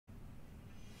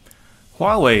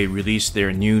Huawei released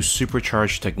their new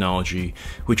Supercharge technology,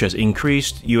 which has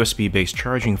increased USB-based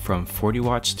charging from 40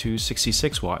 watts to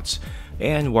 66 watts,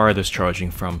 and wireless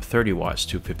charging from 30 watts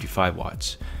to 55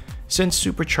 watts. Since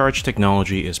Supercharge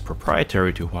technology is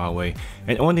proprietary to Huawei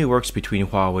and only works between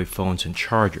Huawei phones and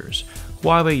chargers,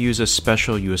 Huawei uses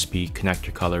special USB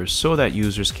connector colors so that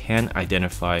users can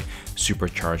identify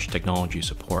Supercharge technology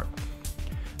support.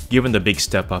 Given the big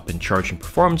step up in charging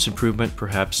performance improvement,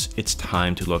 perhaps it's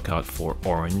time to look out for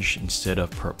orange instead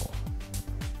of purple.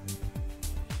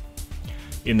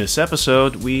 In this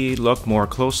episode, we look more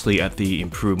closely at the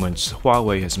improvements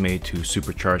Huawei has made to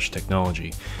Supercharge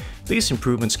technology. These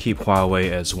improvements keep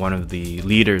Huawei as one of the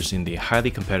leaders in the highly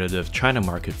competitive China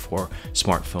market for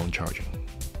smartphone charging.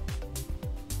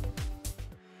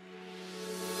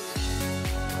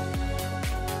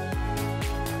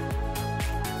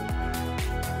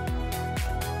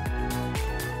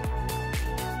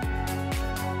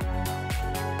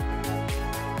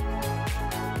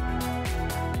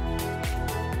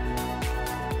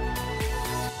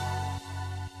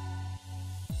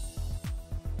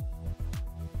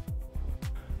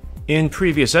 In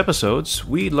previous episodes,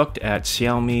 we looked at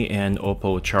Xiaomi and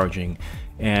Oppo charging,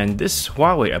 and this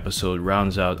Huawei episode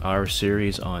rounds out our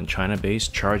series on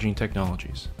China-based charging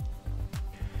technologies.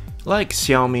 Like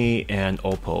Xiaomi and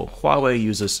Oppo, Huawei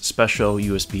uses special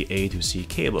USB A to C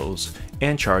cables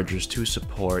and chargers to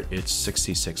support its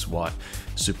 66-watt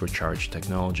Supercharge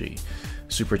technology.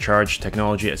 Supercharge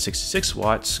technology at 66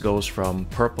 watts goes from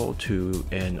purple to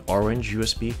an orange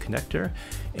USB connector,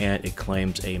 and it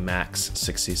claims a max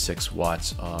 66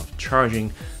 watts of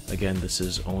charging. Again, this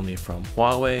is only from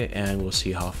Huawei, and we'll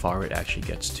see how far it actually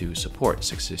gets to support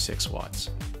 66 watts.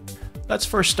 Let's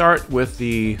first start with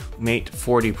the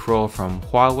Mate40 Pro from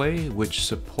Huawei, which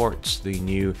supports the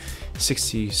new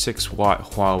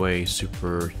 66-watt Huawei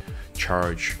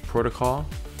Supercharge protocol.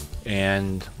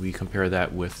 And we compare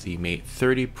that with the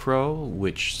Mate30 Pro,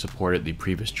 which supported the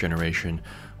previous generation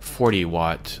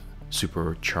 40-watt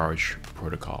Supercharge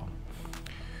protocol.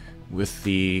 With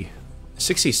the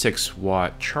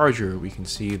 66-watt charger, we can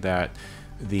see that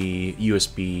the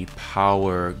USB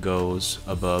power goes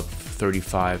above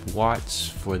 35 watts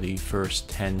for the first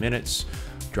 10 minutes,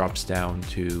 drops down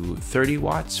to 30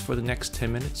 watts for the next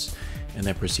 10 minutes, and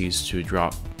then proceeds to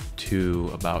drop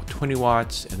to about 20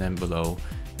 watts and then below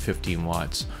 15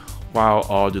 watts, while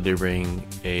all delivering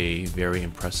a very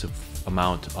impressive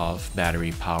amount of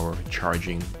battery power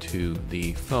charging to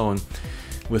the phone.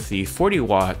 With the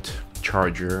 40-watt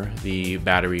charger, the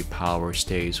battery power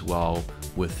stays well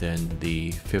within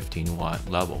the 15-watt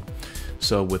level.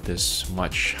 So with this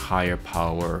much higher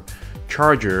power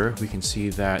charger, we can see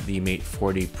that the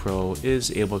Mate40 Pro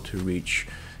is able to reach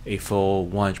a full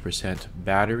 100%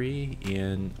 battery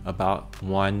in about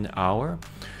 1 hour.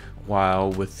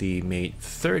 While with the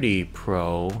Mate30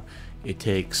 Pro, it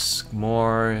takes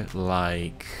more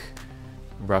like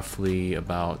roughly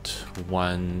about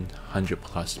 100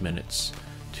 plus minutes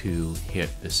to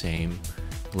hit the same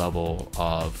level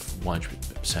of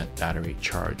 100% battery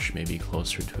charge, maybe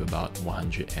closer to about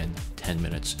 110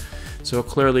 minutes. So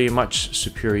clearly much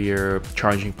superior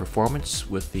charging performance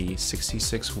with the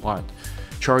 66-watt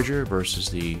charger versus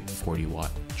the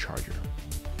 40-watt charger.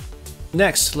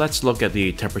 Next, let's look at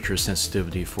the temperature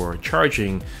sensitivity for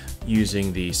charging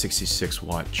using the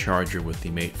 66-watt charger with the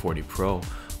Mate40 Pro.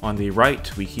 On the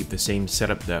right, we keep the same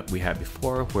setup that we had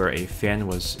before, where a fan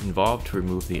was involved to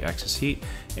remove the excess heat,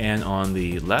 and on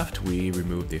the left, we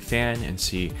remove the fan and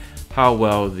see how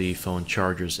well the phone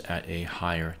charges at a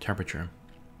higher temperature.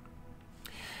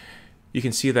 You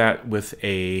can see that with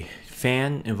a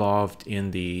fan involved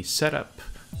in the setup,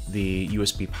 the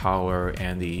USB power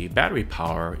and the battery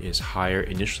power is higher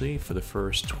initially for the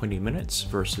first 20 minutes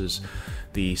versus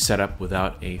the setup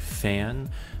without a fan.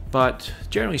 But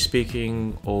generally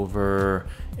speaking, over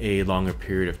a longer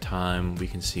period of time, we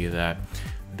can see that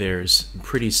there's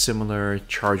pretty similar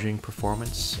charging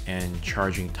performance and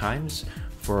charging times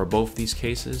for both these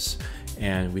cases.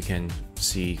 And we can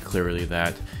see clearly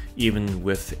that even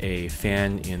with a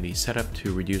fan in the setup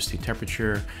to reduce the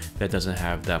temperature, that doesn't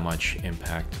have that much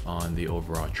impact on the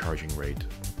overall charging rate.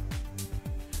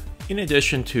 In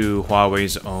addition to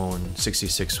Huawei's own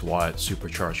 66-watt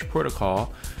Supercharge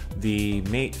protocol, the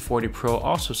Mate40 Pro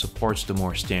also supports the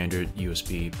more standard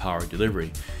USB power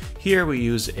delivery. Here we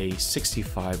use a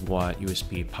 65 watt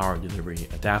USB power delivery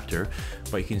adapter,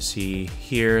 but you can see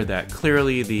here that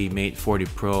clearly the Mate 40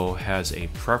 Pro has a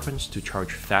preference to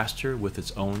charge faster with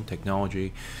its own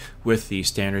technology. With the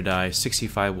standardized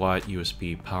 65 watt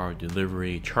USB power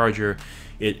delivery charger,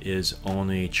 it is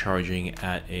only charging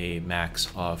at a max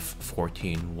of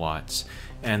 14 watts,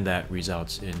 and that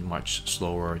results in much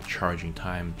slower charging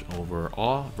times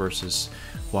overall versus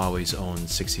Huawei's own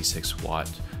 66 watt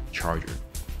charger.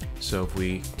 So if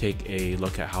we take a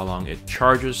look at how long it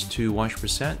charges to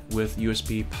 100% with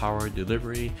USB power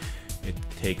delivery, it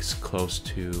takes close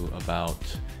to about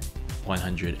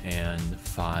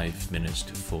 105 minutes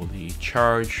to fully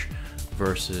charge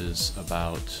versus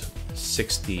about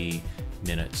 60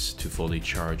 minutes to fully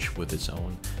charge with its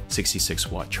own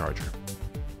 66 watt charger.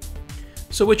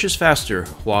 So which is faster,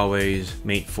 Huawei's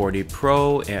Mate 40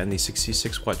 Pro and the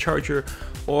 66 watt charger,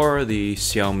 or the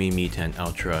Xiaomi Mi 10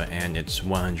 Ultra and its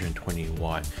 120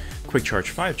 watt Quick Charge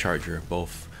 5 charger?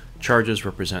 Both chargers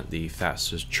represent the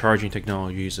fastest charging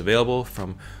technologies available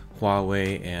from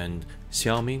Huawei and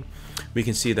Xiaomi. We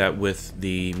can see that with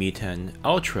the Mi 10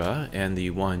 Ultra and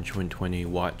the 120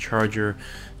 watt charger,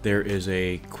 there is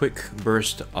a quick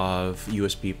burst of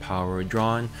USB power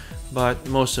drawn, but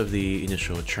most of the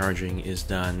initial charging is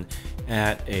done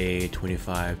at a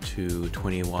 25 to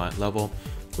 20 watt level,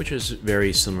 which is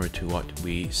very similar to what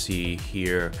we see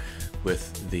here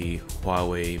with the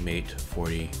Huawei Mate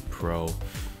 40 Pro.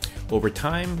 Over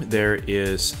time, there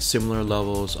is similar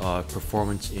levels of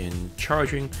performance in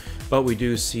charging, but we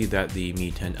do see that the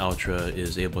Mi 10 Ultra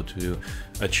is able to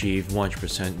achieve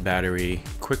 100% battery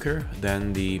quicker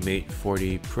than the Mate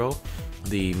 40 Pro.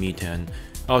 The Mi 10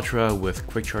 Ultra with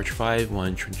Quick Charge 5,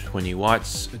 120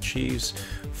 watts, achieves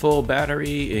full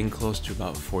battery in close to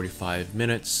about 45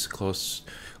 minutes,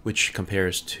 which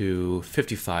compares to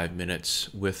 55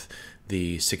 minutes with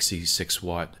the 66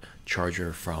 watt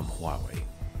charger from Huawei.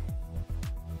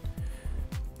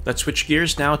 Let's switch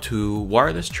gears now to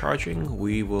wireless charging.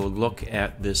 We will look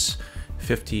at this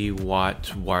 50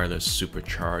 watt wireless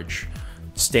supercharge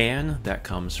stand that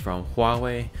comes from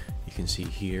Huawei. You can see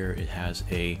here it has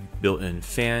a built-in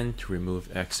fan to remove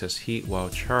excess heat while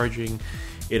charging.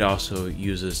 It also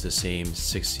uses the same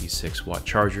 66 watt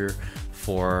charger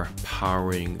for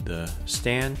powering the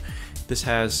stand. This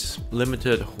has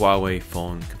limited Huawei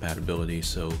phone compatibility,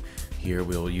 so here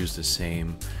we'll use the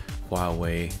same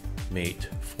Huawei Mate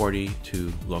 40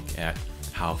 to look at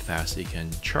how fast it can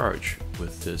charge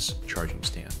with this charging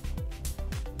stand.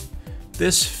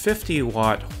 This 50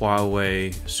 watt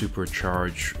Huawei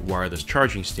Supercharge wireless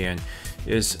charging stand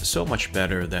is so much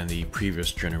better than the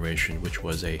previous generation, which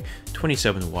was a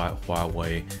 27 watt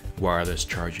Huawei wireless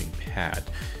charging pad.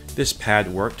 This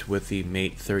pad worked with the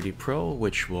Mate 30 Pro,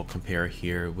 which we'll compare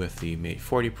here with the Mate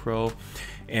 40 Pro,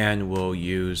 and we'll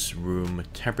use room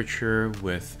temperature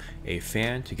with a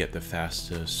fan to get the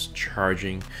fastest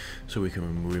charging so we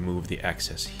can remove the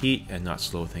excess heat and not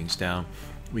slow things down.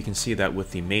 We can see that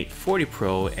with the Mate 40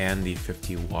 Pro and the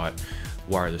 50 watt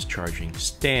wireless charging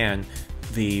stand,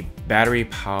 the battery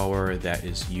power that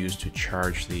is used to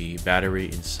charge the battery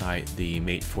inside the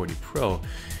Mate 40 Pro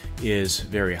is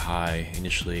very high.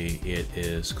 Initially, it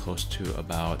is close to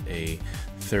about a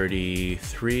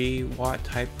 33 watt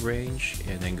type range,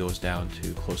 and then goes down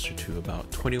to closer to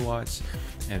about 20 watts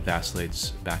and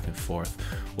vacillates back and forth.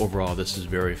 Overall, this is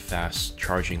very fast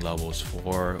charging levels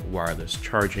for wireless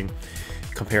charging.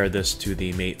 Compare this to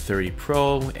the Mate 30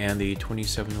 Pro and the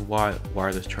 27 watt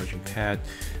wireless charging pad.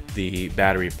 The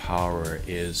battery power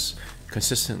is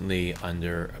consistently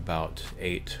under about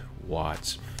 8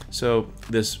 watts. So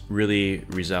this really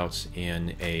results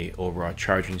in a overall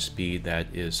charging speed that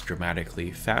is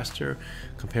dramatically faster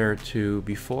compared to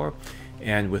before.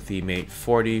 And with the Mate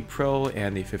 40 Pro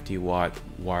and the 50 watt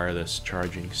wireless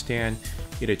charging stand,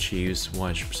 it achieves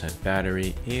 100%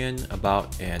 battery in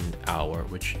about an hour,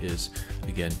 which is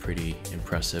again pretty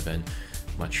impressive and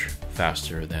much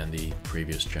faster than the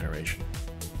previous generation.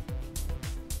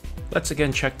 Let's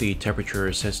again check the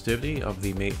temperature sensitivity of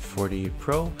the Mate 40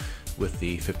 Pro with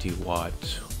the 50 watt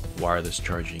wireless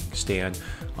charging stand.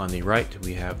 On the right,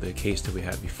 we have the case that we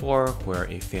had before where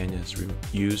a fan is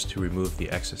used to remove the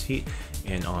excess heat,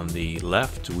 and on the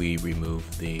left we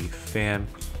remove the fan.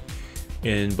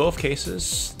 In both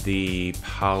cases, the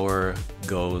power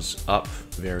goes up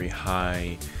very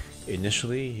high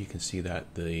initially. You can see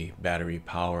that the battery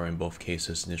power in both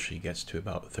cases initially gets to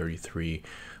about 33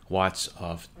 watts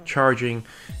of charging,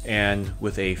 and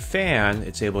with a fan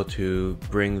it's able to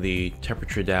bring the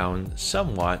temperature down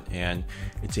somewhat, and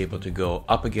it's able to go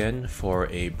up again for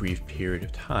a brief period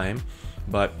of time.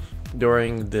 But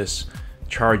during this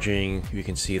charging, you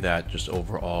can see that just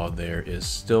overall there is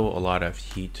still a lot of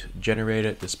heat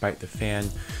generated despite the fan.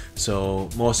 So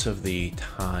most of the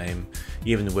time,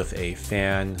 even with a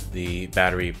fan, the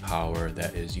battery power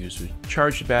that is used to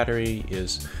charge the battery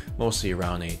is mostly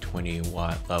around a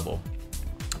 20-watt level.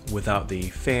 Without the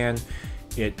fan,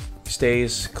 it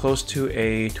stays close to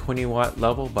a 20-watt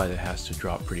level, but it has to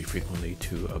drop pretty frequently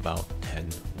to about 10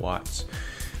 watts.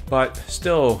 But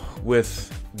still,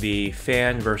 with the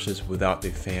fan versus without the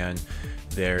fan,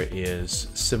 there is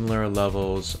similar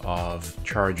levels of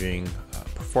charging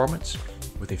performance.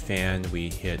 With the fan, we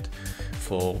hit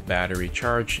full battery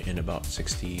charge in about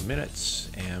 60 minutes,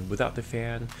 and without the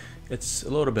fan, it's a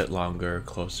little bit longer,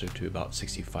 closer to about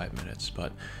 65 minutes,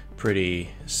 but pretty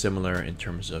similar in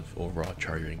terms of overall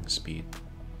charging speed.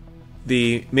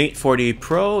 The Mate40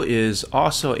 Pro is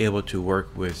also able to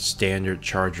work with standard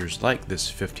chargers like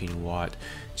this 15-watt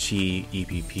Qi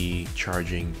EPP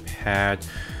charging pad,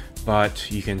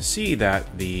 but you can see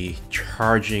that the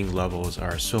charging levels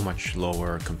are so much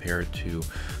lower compared to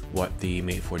what the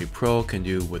Mate40 Pro can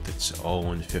do with its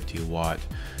own 50-watt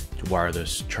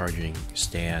wireless charging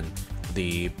stand.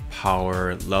 The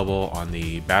power level on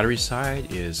the battery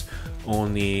side is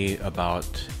only about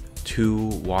 2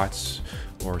 watts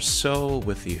or so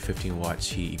with the 15-watt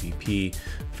Qi EPP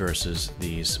versus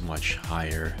these much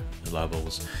higher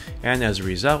levels, and as a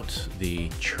result the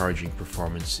charging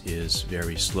performance is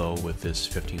very slow with this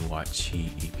 15-watt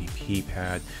Qi EPP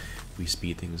pad. If we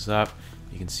speed things up,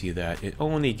 you can see that it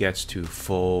only gets to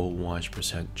full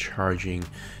 100% charging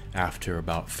after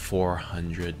about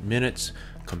 400 minutes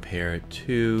compared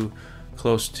to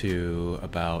close to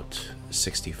about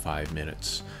 65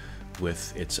 minutes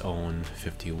with its own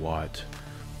 50-watt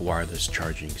wireless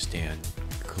charging stand.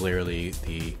 Clearly,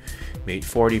 the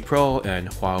Mate40 Pro and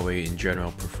Huawei in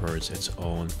general prefers its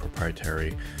own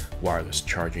proprietary wireless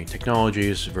charging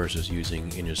technologies versus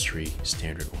using industry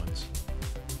standard ones.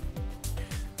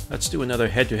 Let's do another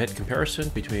head-to-head comparison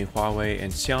between Huawei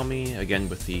and Xiaomi, again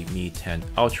with the Mi 10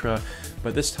 Ultra,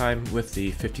 but this time with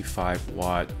the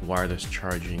 55-watt wireless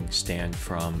charging stand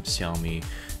from Xiaomi,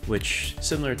 which,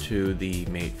 similar to the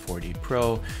Mate40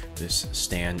 Pro, this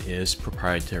stand is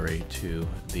proprietary to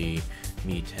the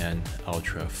Mi 10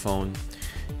 Ultra phone.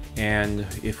 And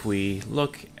if we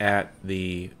look at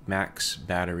the max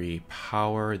battery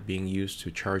power being used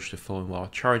to charge the phone while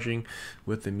charging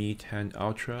with the Mi 10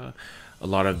 Ultra, a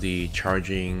lot of the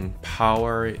charging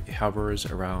power hovers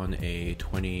around a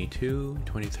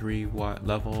 23 watt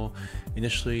level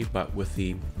initially, but with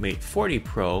the Mate40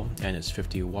 Pro and its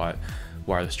 50-watt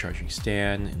wireless charging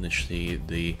stand, initially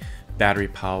the battery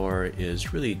power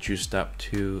is really juiced up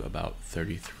to about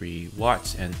 33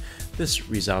 watts, and this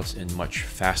results in much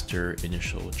faster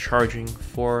initial charging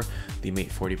for the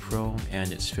Mate40 Pro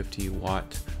and its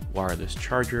 50-watt wireless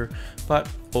charger. But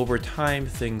over time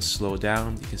things slow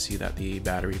down. You can see that the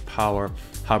battery power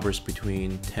hovers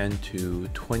between 10 to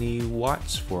 20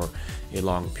 watts for a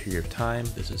long period of time.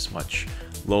 This is much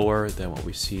lower than what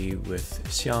we see with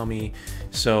Xiaomi.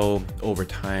 So over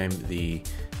time the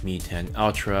Mi 10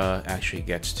 Ultra actually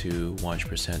gets to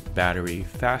 100% battery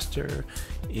faster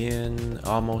in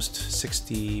almost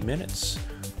 60 minutes,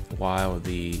 while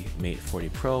the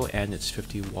Mate40 Pro and its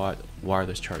 50-watt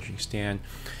wireless charging stand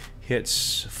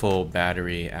hits full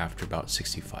battery after about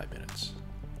 65 minutes.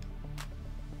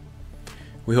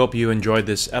 We hope you enjoyed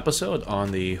this episode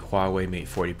on the Huawei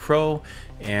Mate40 Pro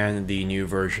and the new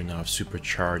version of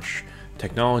Supercharge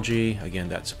technology. Again,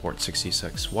 that supports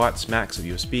 66 watts max of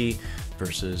USB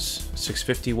versus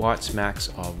 650 watts max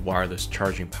of wireless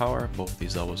charging power. Both of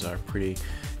these levels are pretty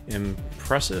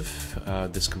impressive.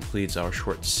 This completes our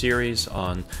short series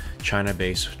on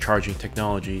China-based charging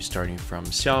technology, starting from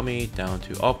Xiaomi down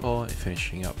to Oppo and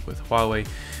finishing up with Huawei.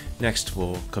 Next,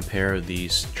 we'll compare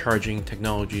these charging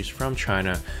technologies from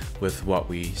China with what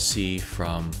we see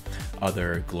from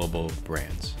other global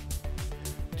brands.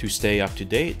 To stay up to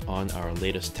date on our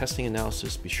latest testing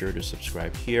analysis, be sure to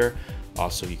subscribe here.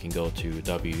 Also, you can go to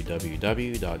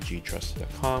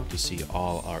www.gtrusted.com to see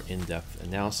all our in-depth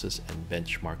analysis and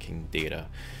benchmarking data.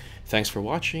 Thanks for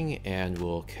watching, and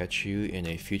we'll catch you in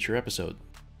a future episode.